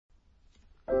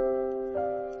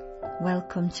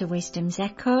Welcome to Wisdom's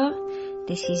Echo.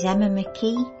 This is Emma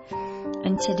McKee,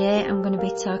 and today I'm going to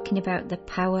be talking about the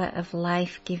power of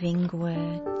life-giving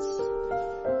words.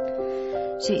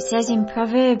 So it says in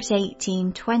Proverbs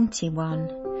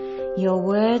 18:21, your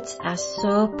words are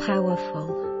so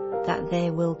powerful that they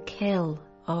will kill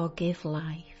or give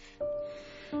life,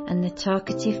 and the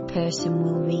talkative person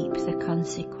will reap the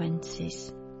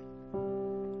consequences.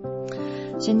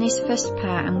 So in this first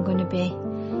part I'm going to be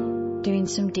doing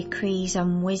some decrees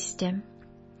on wisdom,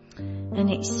 and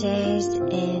it says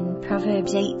in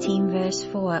Proverbs 18 verse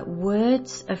 4,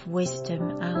 words of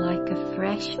wisdom are like a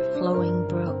fresh flowing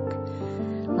brook,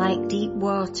 like deep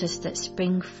waters that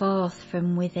spring forth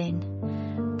from within,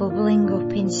 bubbling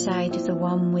up inside the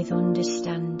one with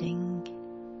understanding.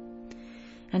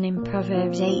 And in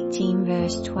Proverbs 18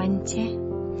 verse 20,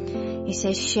 it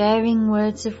says, sharing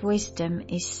words of wisdom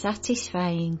is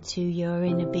satisfying to your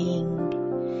inner being.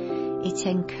 It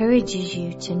encourages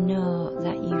you to know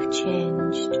that you've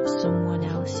changed someone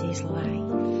else's life.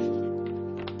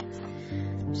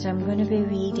 So I'm going to be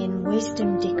reading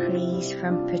Wisdom Decrees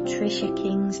from Patricia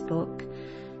King's book,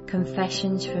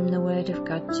 Confessions from the Word of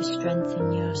God to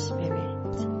Strengthen Your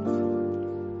Spirit.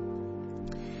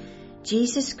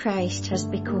 Jesus Christ has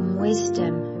become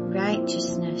wisdom,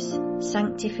 righteousness,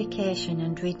 sanctification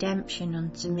and redemption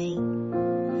unto me.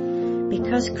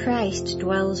 Because Christ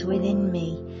dwells within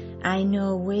me, I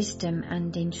know wisdom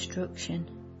and instruction.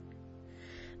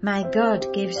 My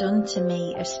God gives unto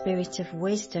me a spirit of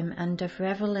wisdom and of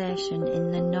revelation in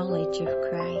the knowledge of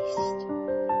Christ.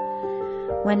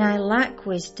 When I lack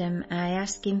wisdom, I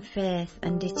ask in faith,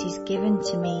 and it is given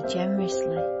to me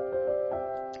generously.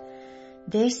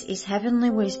 This is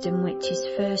heavenly wisdom, which is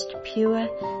first pure,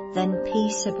 then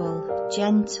peaceable,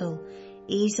 gentle,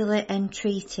 easily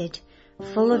entreated,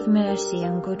 full of mercy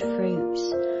and good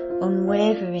fruits,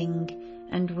 unwavering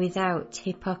and without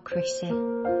hypocrisy.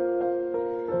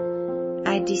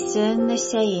 I discern the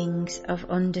sayings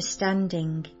of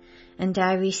understanding, and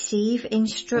I receive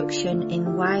instruction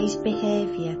in wise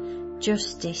behaviour,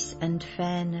 justice and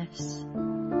fairness.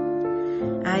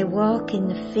 I walk in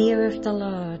the fear of the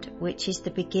Lord, which is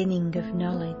the beginning of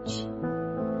knowledge.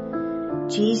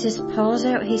 Jesus pours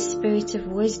out his spirit of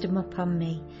wisdom upon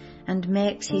me, and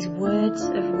makes his words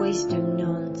of wisdom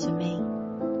known to me.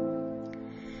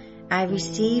 I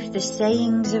receive the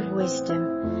sayings of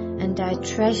wisdom, and I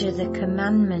treasure the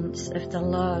commandments of the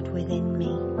Lord within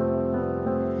me.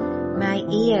 My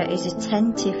ear is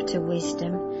attentive to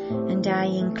wisdom, and I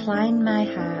incline my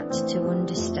heart to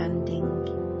understanding.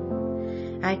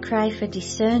 I cry for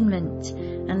discernment,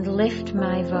 and lift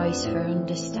my voice for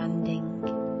understanding.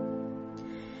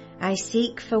 I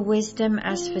seek for wisdom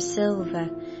as for silver,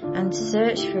 and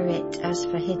search for it as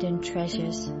for hidden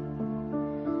treasures.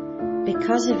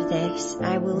 Because of this,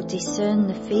 I will discern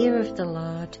the fear of the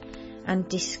Lord and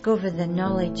discover the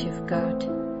knowledge of God.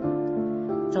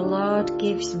 The Lord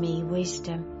gives me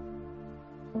wisdom.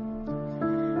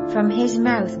 From his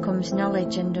mouth comes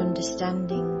knowledge and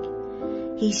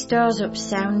understanding. He stores up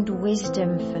sound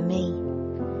wisdom for me.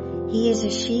 He is a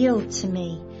shield to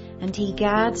me, and he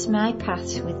guards my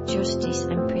paths with justice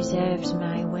and preserves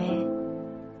my way.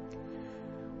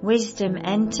 Wisdom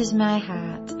enters my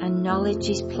heart, and knowledge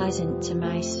is pleasant to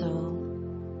my soul.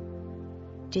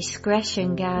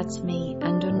 Discretion guards me,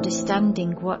 and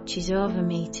understanding watches over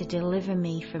me to deliver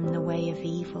me from the way of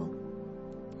evil.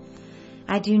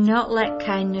 I do not let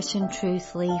kindness and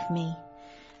truth leave me.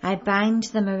 I bind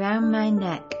them around my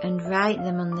neck and write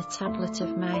them on the tablet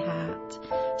of my heart,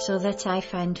 so that I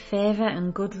find favour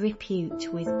and good repute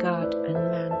with God and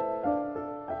man.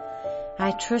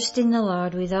 I trust in the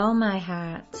Lord with all my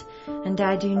heart, and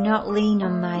I do not lean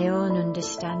on my own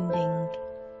understanding.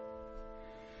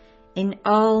 In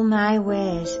all my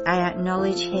ways I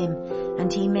acknowledge him,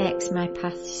 and he makes my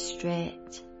paths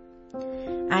straight.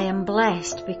 I am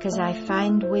blessed because I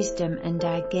find wisdom and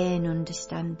I gain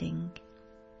understanding.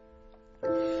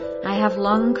 I have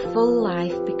long, full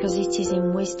life because it is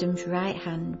in wisdom's right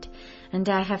hand, and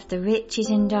I have the riches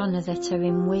and honour that are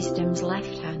in wisdom's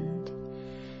left hand.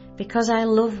 Because I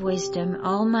love wisdom,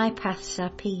 all my paths are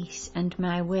peace, and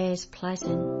my ways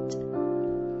pleasant.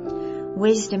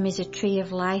 Wisdom is a tree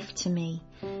of life to me,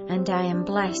 and I am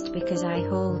blessed because I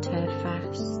hold her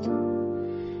fast.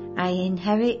 I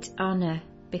inherit honour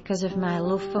because of my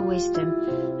love for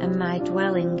wisdom, and my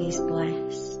dwelling is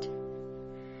blessed.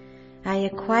 I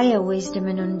acquire wisdom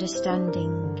and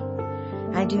understanding.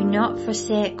 I do not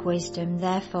forsake wisdom,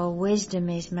 therefore wisdom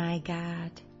is my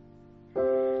guard.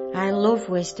 I love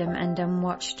wisdom and am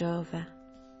watched over.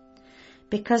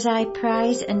 Because I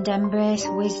prize and embrace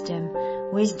wisdom,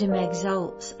 wisdom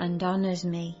exalts and honours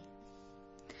me.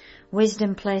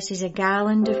 Wisdom places a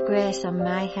garland of grace on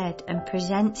my head and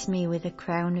presents me with a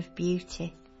crown of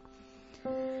beauty.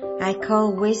 I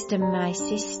call wisdom my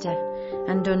sister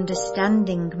and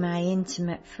understanding my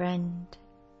intimate friend.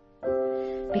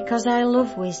 Because I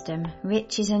love wisdom,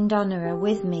 riches and honour are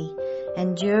with me,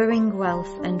 enduring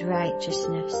wealth and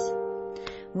righteousness.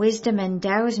 Wisdom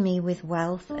endows me with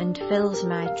wealth and fills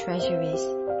my treasuries.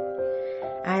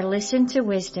 I listen to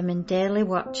wisdom and daily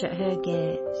watch at her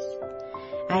gates.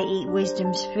 I eat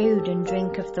wisdom's food and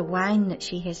drink of the wine that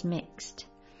she has mixed.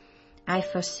 I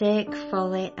forsake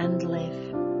folly and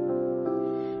live.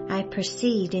 I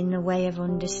proceed in the way of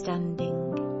understanding.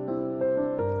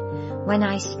 When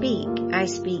I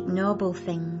speak noble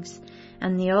things,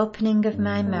 and the opening of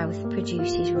my mouth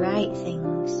produces right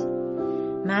things.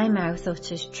 My mouth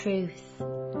utters truth.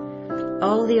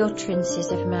 All the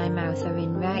utterances of my mouth are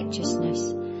in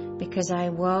righteousness, because I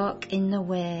walk in the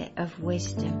way of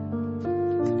wisdom.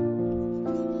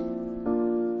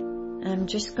 I'm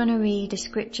just going to read a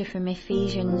scripture from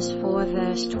Ephesians 4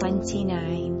 verse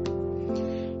 29.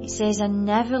 It says, "And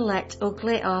never let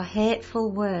ugly or hateful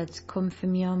words come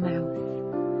from your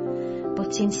mouth,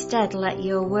 but instead let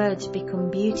your words become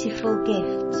beautiful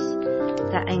gifts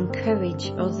that encourage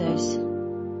others.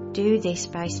 Do this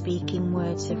by speaking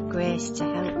words of grace to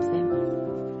help them."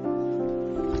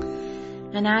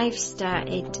 And I've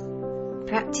started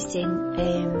practicing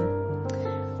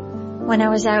when I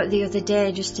was out the other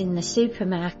day just in the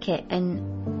supermarket,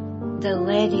 and the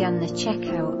lady on the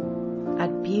checkout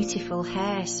had beautiful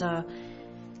hair, so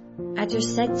I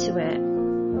just said to her,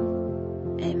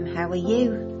 "How are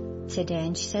you today?"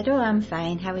 And she said, "Oh, I'm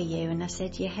fine, how are you?" And I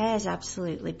said, "Your hair's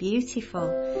absolutely beautiful."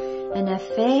 And her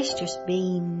face just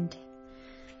beamed.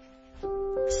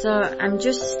 So I'm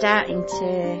just starting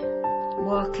to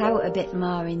walk out a bit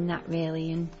more in that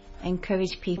really, and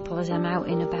encourage people as I'm out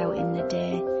and about in the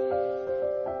day.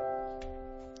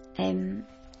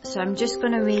 So I'm just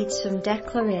going to read some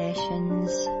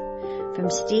declarations from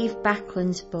Steve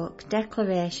Backlund's book,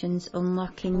 Declarations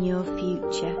Unlocking Your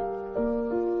Future.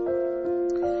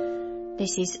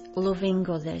 This is loving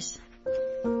others.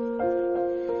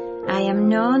 I am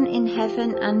known in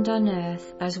heaven and on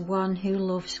earth as one who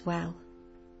loves well.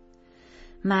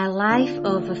 My life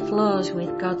overflows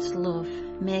with God's love,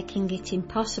 making it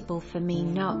impossible for me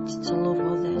not to love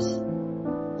others.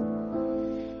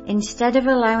 Instead of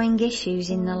allowing issues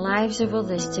in the lives of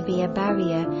others to be a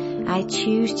barrier, I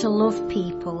choose to love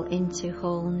people into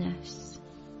wholeness.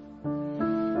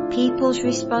 People's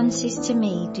responses to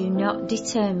me do not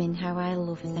determine how I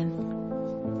love them.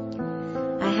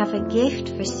 I have a gift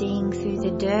for seeing through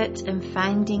the dirt and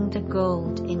finding the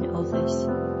gold in others.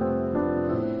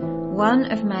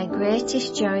 One of my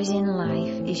greatest joys in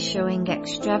life is showing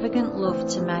extravagant love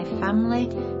to my family,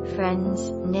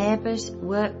 friends, neighbours,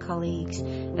 work colleagues,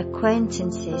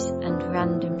 acquaintances and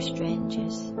random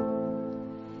strangers.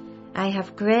 I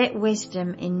have great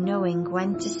wisdom in knowing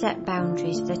when to set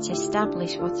boundaries that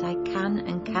establish what I can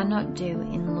and cannot do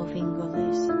in loving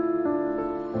others.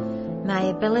 My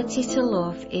ability to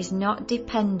love is not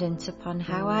dependent upon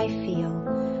how I feel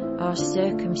or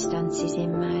circumstances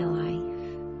in my life.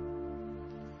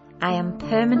 I am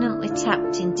permanently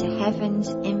tapped into heaven's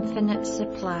infinite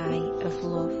supply of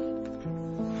love.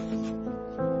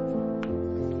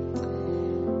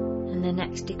 And the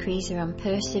next decrees are on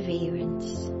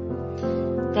perseverance.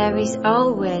 There is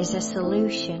always a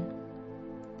solution.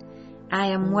 I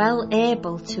am well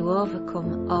able to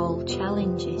overcome all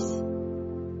challenges.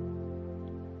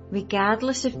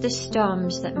 Regardless of the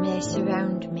storms that may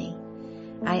surround me,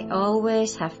 I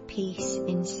always have peace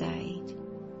inside.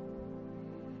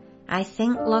 I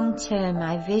think long term,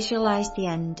 I visualize the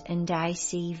end and I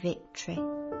see victory.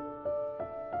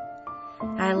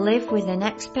 I live with an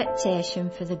expectation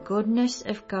for the goodness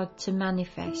of God to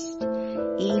manifest,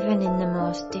 even in the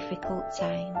most difficult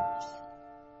times.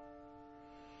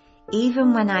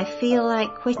 Even when I feel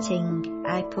like quitting,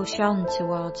 I push on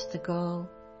towards the goal.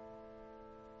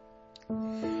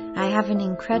 I have an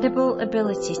incredible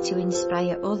ability to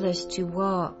inspire others to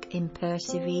walk in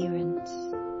perseverance.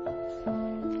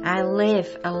 I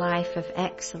live a life of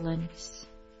excellence.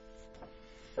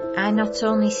 I not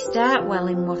only start well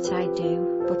in what I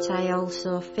do, but I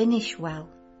also finish well.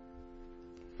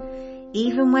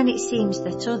 Even when it seems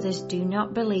that others do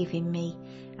not believe in me,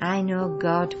 I know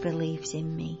God believes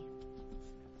in me.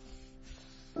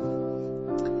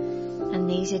 And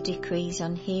these are decrees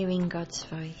on hearing God's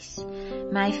voice.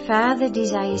 My Father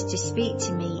desires to speak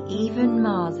to me even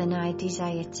more than I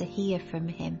desire to hear from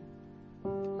Him.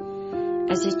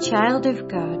 As a child of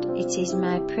God, it is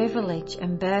my privilege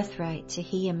and birthright to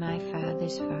hear my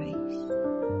Father's voice.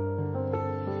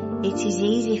 it is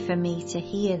easy for me to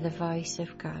hear the voice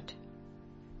of God.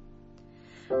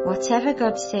 Whatever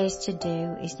God says to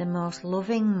do is the most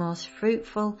loving, most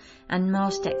fruitful, and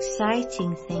most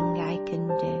exciting thing I can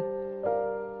do.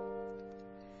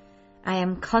 I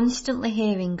am constantly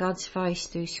hearing God's voice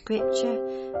through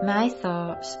Scripture, my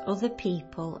thoughts, other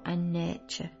people, and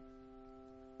nature.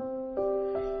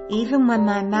 Even when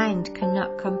my mind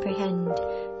cannot comprehend,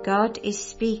 God is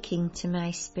speaking to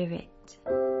my spirit.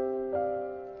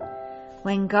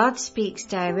 When God speaks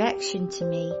direction to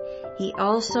me, He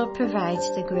also provides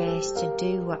the grace to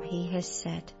do what He has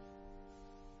said.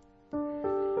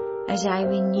 As I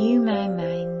renew my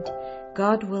mind,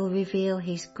 God will reveal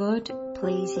His good,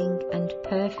 pleasing, and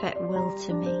perfect will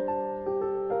to me.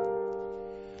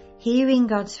 Hearing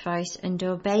God's voice and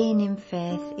obeying in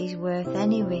faith is worth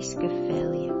any risk of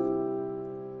failure.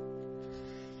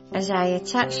 As I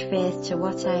attach faith to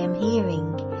what I am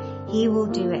hearing, He will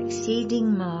do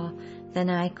exceeding more than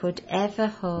I could ever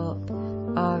hope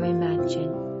or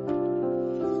imagine.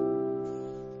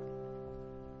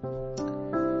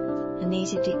 And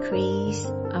these are decrees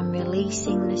on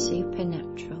releasing the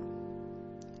supernatural.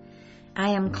 I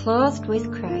am clothed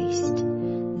with Christ,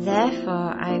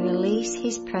 therefore I release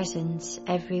His presence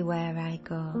everywhere I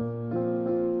go.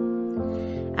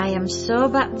 I am so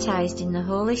baptized in the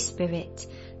Holy Spirit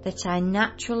that I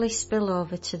naturally spill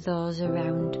over to those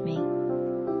around me.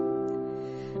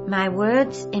 My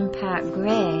words impart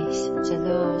grace to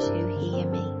those who hear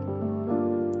me.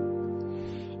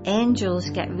 Angels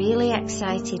get really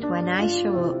excited when I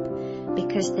show up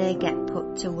because they get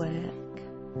put to work.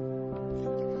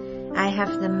 I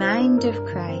have the mind of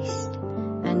Christ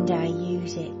and I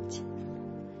use it.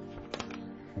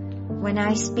 When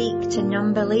I speak to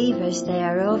non-believers, they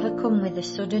are overcome with a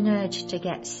sudden urge to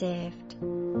get saved.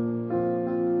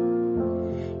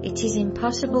 It is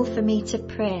impossible for me to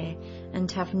pray and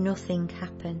have nothing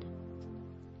happen.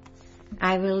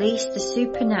 I release the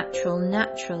supernatural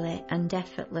naturally and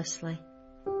effortlessly.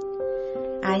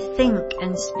 I think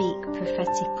and speak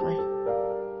prophetically.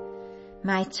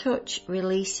 My touch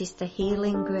releases the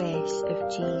healing grace of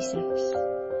Jesus.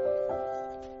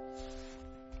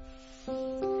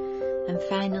 And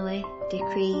finally,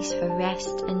 decrees for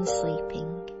rest and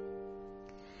sleeping.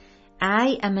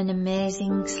 I am an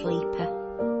amazing sleeper.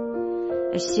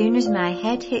 As soon as my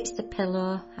head hits the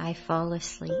pillow, I fall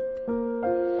asleep.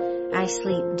 I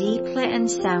sleep deeply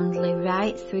and soundly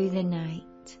right through the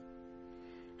night.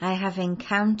 I have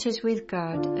encounters with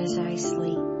God as I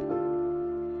sleep.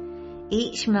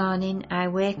 Each morning I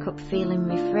wake up feeling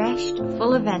refreshed,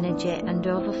 full of energy and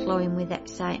overflowing with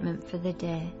excitement for the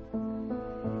day.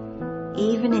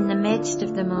 Even in the midst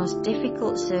of the most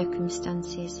difficult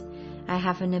circumstances, I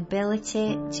have an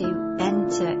ability to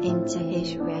enter into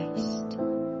His rest.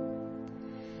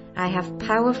 I have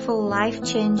powerful,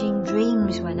 life-changing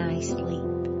dreams when I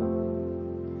sleep.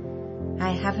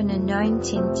 I have an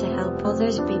anointing to help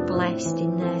others be blessed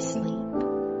in their sleep.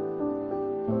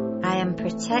 I am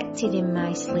protected in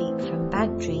my sleep from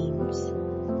bad dreams.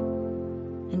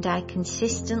 And I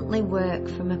consistently work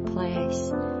from a place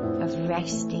of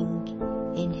resting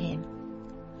in Him.